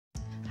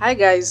Hi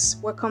guys,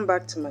 welcome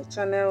back to my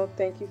channel.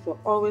 Thank you for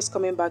always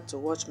coming back to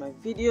watch my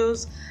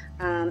videos,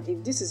 and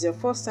if this is your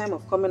first time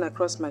of coming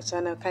across my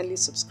channel, kindly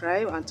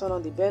subscribe and turn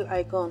on the bell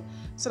icon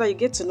so that you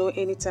get to know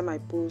anytime I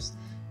post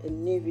a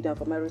new video.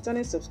 For my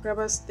returning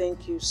subscribers,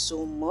 thank you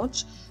so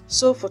much.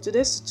 So for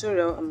today's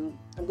tutorial,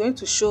 I'm going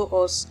to show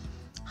us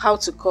how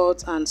to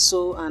cut and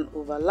sew an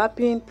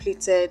overlapping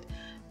pleated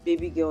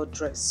baby girl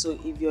dress. So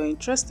if you're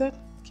interested,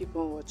 keep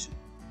on watching.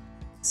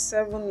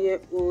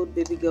 7-year-old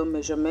baby girl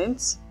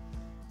measurements.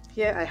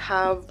 Here I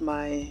have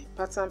my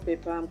pattern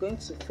paper. I'm going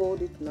to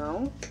fold it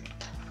now,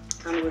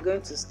 and we're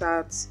going to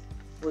start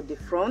with the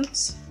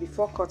front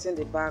before cutting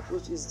the back,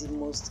 which is the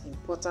most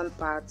important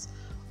part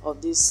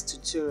of this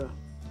tutorial.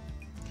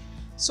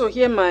 So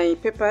here my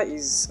paper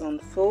is on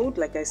fold.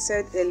 Like I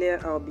said earlier,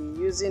 I'll be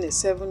using a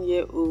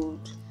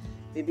 7-year-old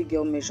baby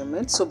girl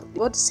measurement. So the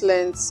bodice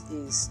length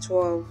is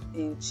 12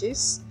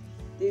 inches.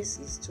 This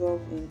is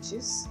 12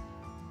 inches.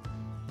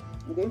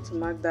 I'm going to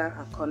mark that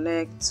and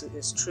connect to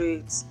a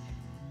straight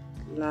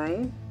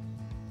line.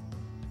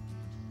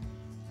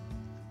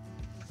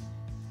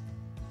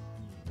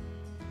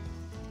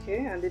 Okay,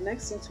 and the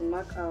next thing to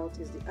mark out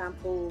is the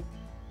armhole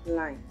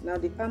line. Now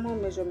the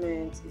armhole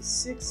measurement is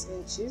 6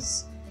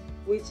 inches,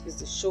 which is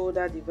the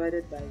shoulder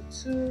divided by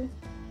 2.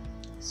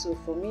 So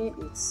for me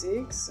it's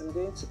 6. I'm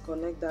going to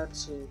connect that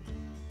to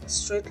a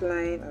straight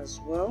line as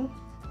well.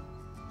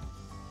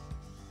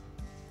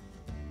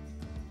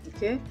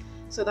 Okay,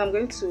 so I'm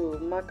going to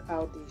mark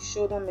out the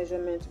shoulder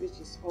measurement, which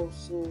is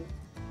also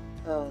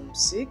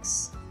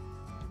 6.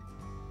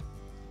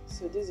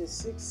 So this is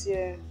 6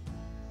 here,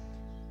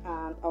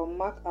 and I'll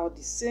mark out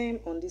the same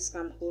on this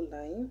armhole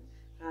line,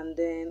 and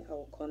then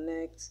I'll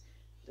connect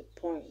the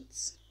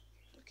points.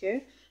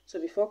 Okay, so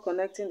before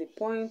connecting the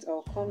point,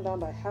 I'll come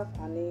down by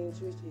 ½ inch,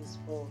 which is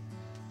for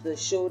the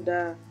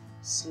shoulder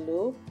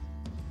slope.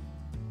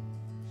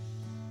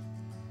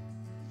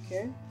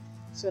 Okay,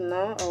 so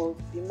now I'll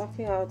be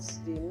marking out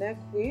the neck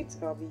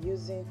width. I'll be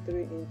using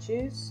 3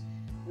 inches,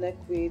 neck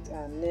width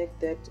and neck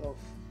depth of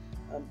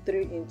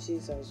 3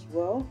 inches as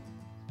well.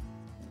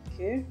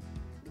 Okay,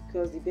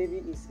 because the baby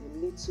is a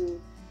little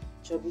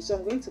chubby. So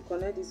I'm going to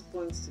connect these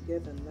points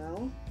together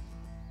now.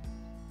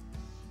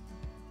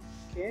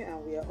 Okay,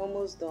 and we are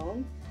almost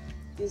done.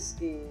 This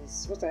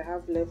is what I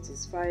have left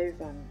is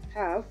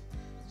 5½.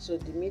 So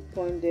the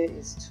midpoint there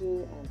is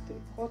 2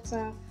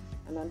 3/4,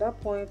 and on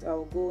that point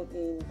I'll go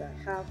in by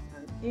 ½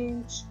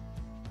 inch,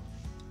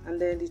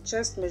 and then the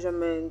chest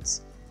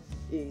measurement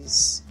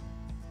is,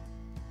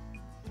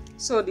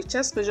 so the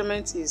chest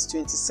measurement is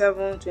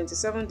 27.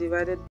 27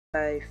 divided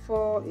by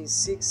 4 is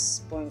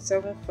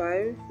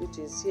 6.75, which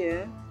is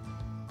here.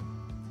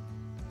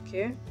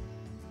 Okay,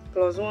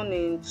 plus 1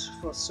 inch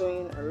for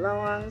sewing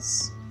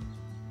allowance,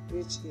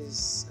 which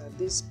is at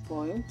this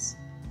point.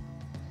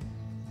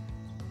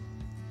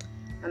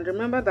 And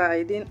remember that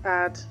I didn't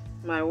add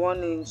my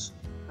 1 inch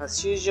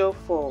as usual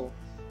for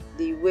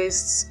the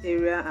waist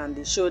area and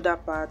the shoulder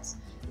part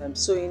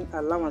sewing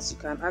allowance. You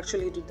can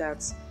actually do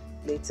that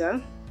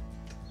later.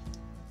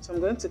 So I'm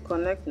going to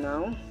connect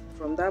now.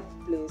 From that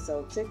place,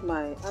 I'll take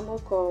my armhole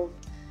curve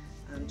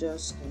and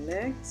just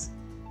connect.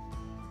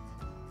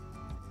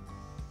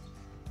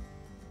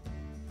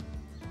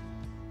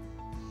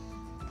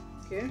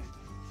 Okay,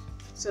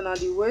 so now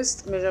the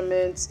waist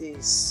measurement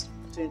is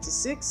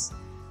 26.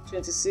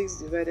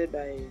 26 divided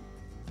by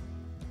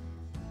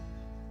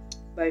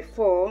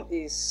 4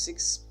 is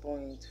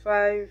 6.5.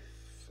 I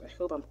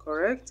hope I'm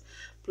correct.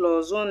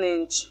 Plus 1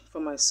 inch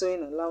for my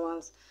sewing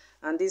allowance,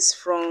 and this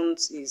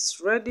front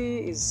is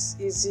ready. It's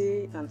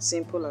easy and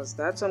simple as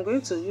that. So I'm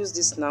going to use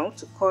this now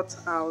to cut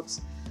out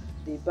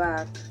the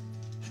back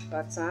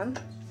pattern.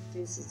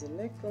 This is the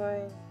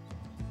neckline.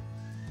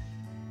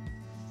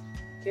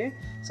 Okay,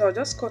 so I'll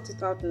just cut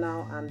it out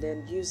now and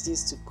then use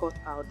this to cut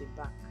out the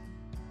back.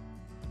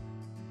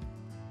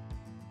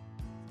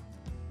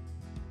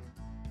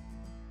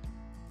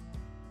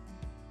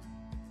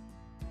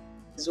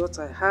 This is what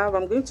I have.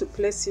 I'm going to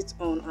place it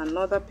on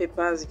another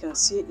paper. As you can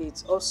see,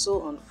 it's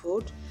also on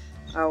fold.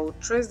 I'll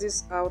trace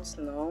this out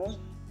now.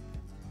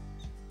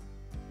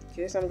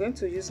 Okay, so I'm going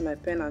to use my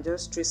pen and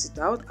just trace it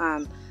out,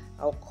 and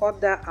I'll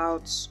cut that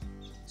out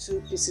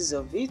 2 pieces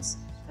of it,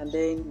 and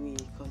then we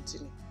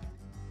continue.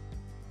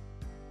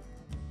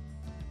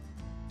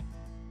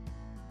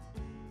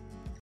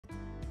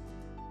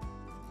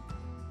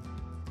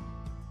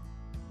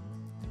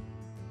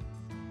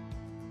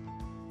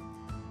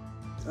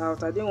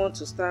 Out. I didn't want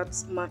to start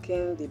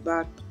marking the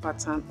back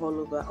pattern all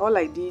over. All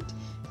I did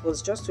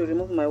was just to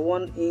remove my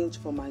 1 inch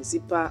for my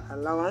zipper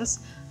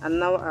allowance, and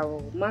now I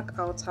will mark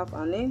out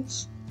 ½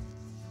 inch.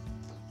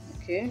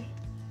 Okay,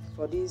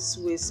 for this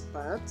waist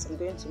part I'm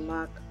going to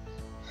mark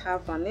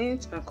 ½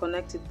 inch and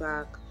connect it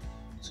back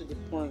to the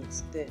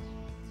point there.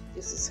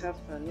 This is ½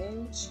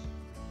 inch.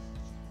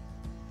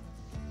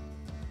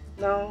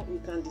 Now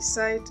you can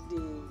decide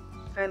the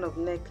kind of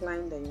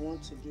neckline that you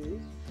want to give.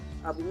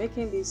 I'll be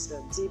making this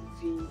deep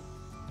V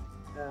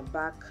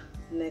back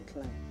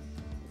neckline.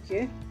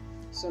 Okay,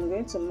 so I'm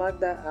going to mark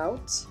that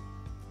out.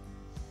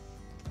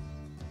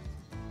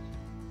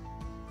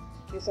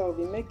 Okay, so I'll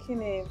be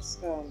making it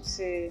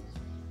say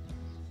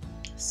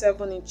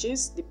 7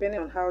 inches, depending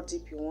on how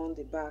deep you want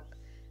the back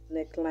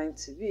neckline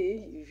to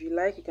be. If you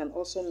like, you can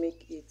also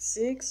make it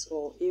 6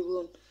 or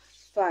even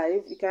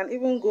 5. You can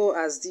even go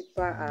as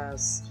deeper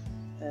as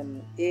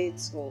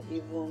 8 or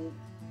even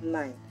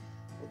 9.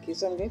 Okay,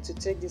 so I'm going to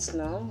take this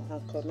now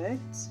and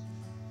connect.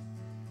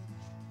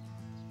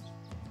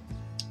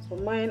 For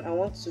mine, I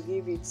want to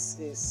give it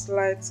a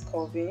slight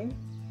curving.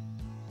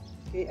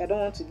 Okay, I don't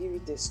want to give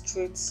it a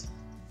straight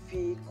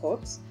V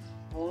cut.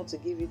 I want to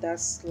give it that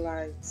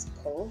slight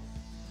curve.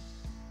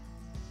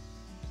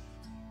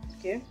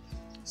 Okay,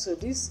 so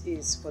this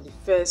is for the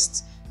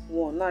first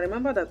one. Now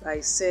remember that I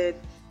said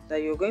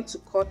that you're going to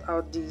cut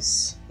out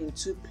this in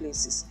 2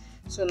 places.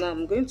 So now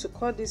I'm going to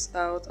cut this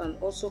out and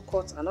also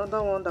cut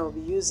another one that I'll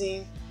be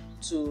using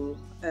to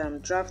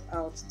draft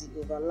out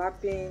the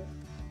overlapping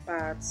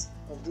parts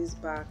of this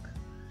back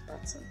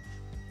pattern.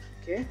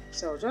 Okay,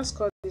 so I'll just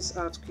cut this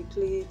out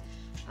quickly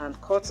and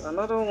cut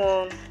another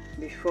one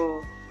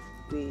before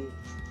we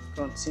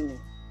continue.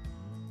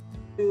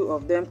 2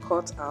 of them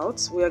cut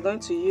out. We are going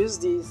to use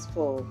this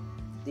for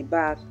the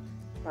back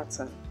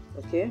pattern.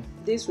 Okay,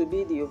 this will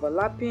be the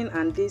overlapping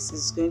and this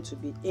is going to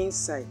be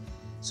inside.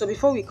 So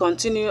before we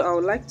continue, I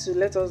would like to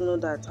let us know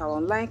that our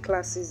online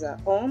classes are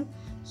on.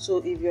 So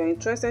if you're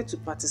interested to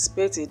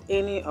participate in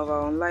any of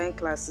our online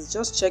classes,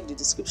 just check the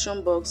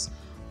description box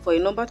for a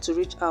number to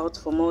reach out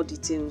for more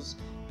details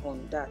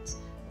on that.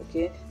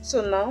 Okay,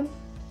 so now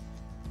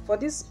for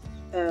this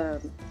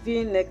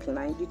V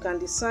neckline, you can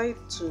decide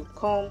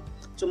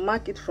to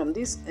mark it from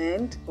this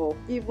end or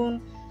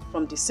even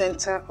from the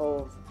center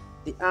of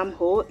the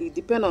armhole. It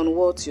depends on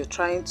what you're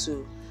trying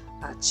to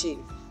achieve.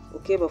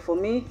 Okay, but for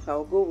me,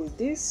 I'll go with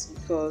this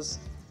because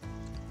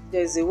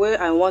there's a way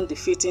I want the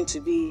fitting to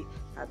be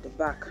at the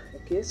back.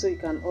 Okay, so you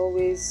can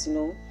always,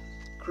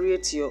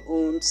 create your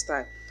own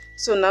style.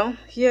 So now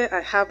here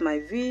I have my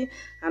V,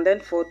 and then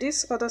for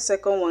this other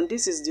second one,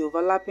 this is the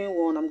overlapping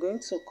one. I'm going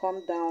to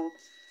come down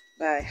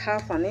by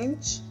 1/2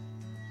 inch.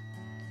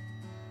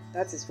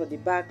 That is for the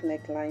back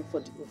neckline for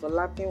the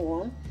overlapping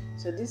one.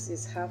 So this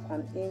is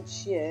 1/2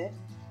 inch here.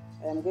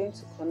 I am going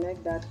to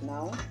connect that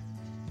now.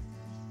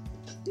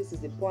 This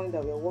is the point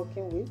that we're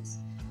working with.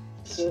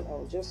 So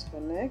I'll just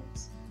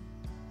connect.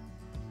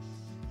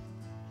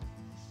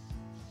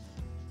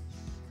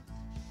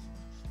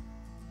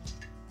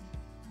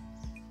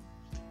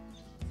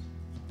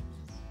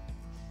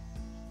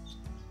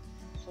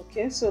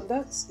 Okay, so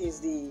that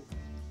is the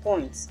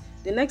point.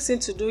 The next thing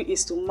to do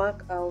is to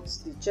mark out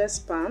the chest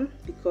span,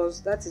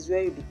 because that is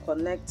where you'll be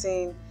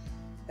connecting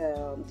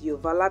the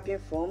overlapping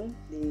from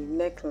the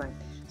neckline.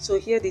 So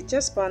here the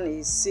chest span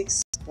is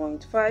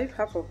 6.5,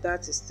 half of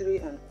that is 3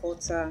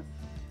 1/4,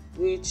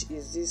 which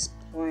is this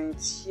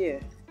point here.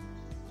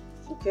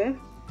 Okay,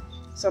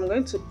 so I'm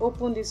going to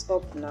open this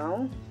up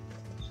now,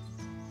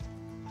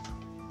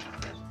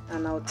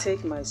 and I'll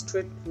take my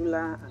straight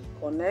ruler and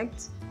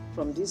connect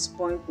from this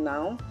point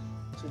now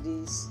to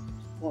this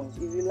point.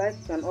 If you like,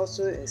 you can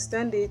also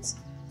extend it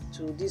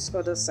to this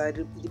other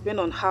side, depending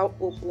on how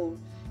open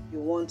you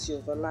want your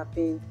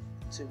overlapping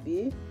to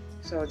be.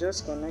 So I'll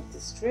just connect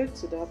it straight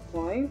to that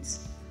point,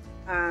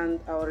 and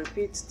I'll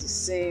repeat the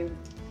same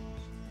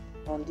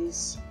on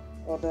this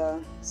other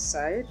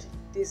side.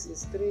 This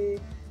is 3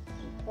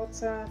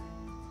 1/4.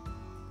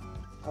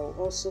 I will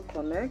also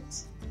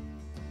connect.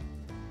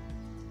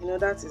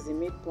 That is the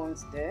midpoint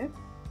there.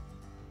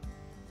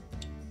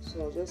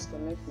 So I'll just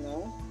connect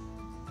now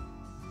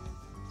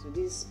to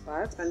this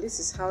part, and this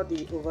is how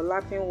the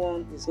overlapping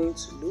one is going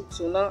to look.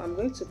 So now I'm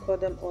going to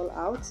cut them all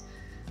out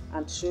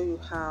and show you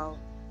how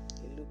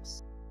it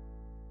looks.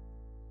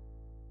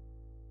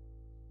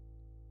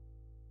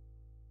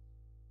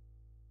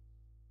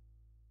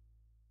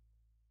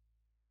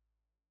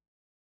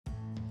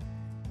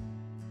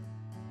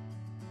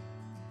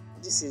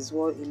 This is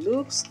what it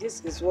looks.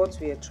 This is what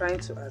we are trying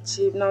to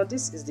achieve. Now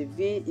this is the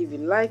V. If you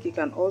like, you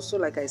can also,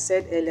 like I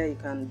said earlier, you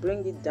can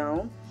bring it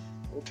down.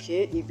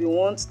 Okay, if you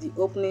want the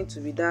opening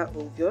to be that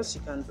obvious,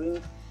 you can bring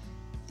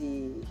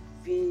the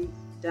V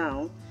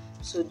down.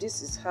 So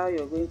this is how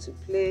you're going to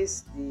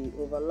place the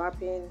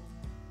overlapping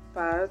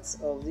parts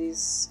of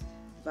this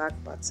back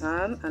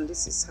pattern, and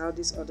this is how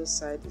this other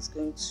side is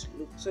going to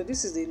look. So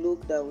this is the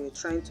look that we're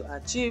trying to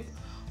achieve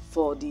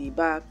for the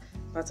back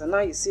pattern.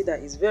 Now you see that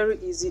it's very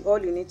easy. All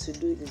you need to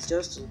do is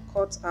just to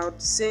cut out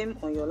the same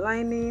on your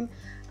lining,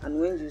 and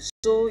when you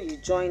sew, you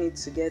join it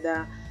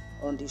together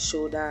on the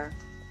shoulder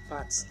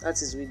part.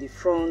 That is with the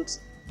front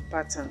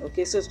pattern.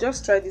 Okay, so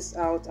just try this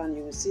out and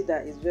you will see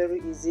that it's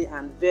very easy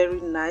and very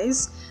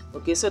nice.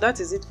 Okay, so that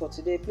is it for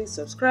today. Please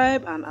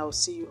subscribe and I'll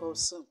see you all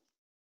soon.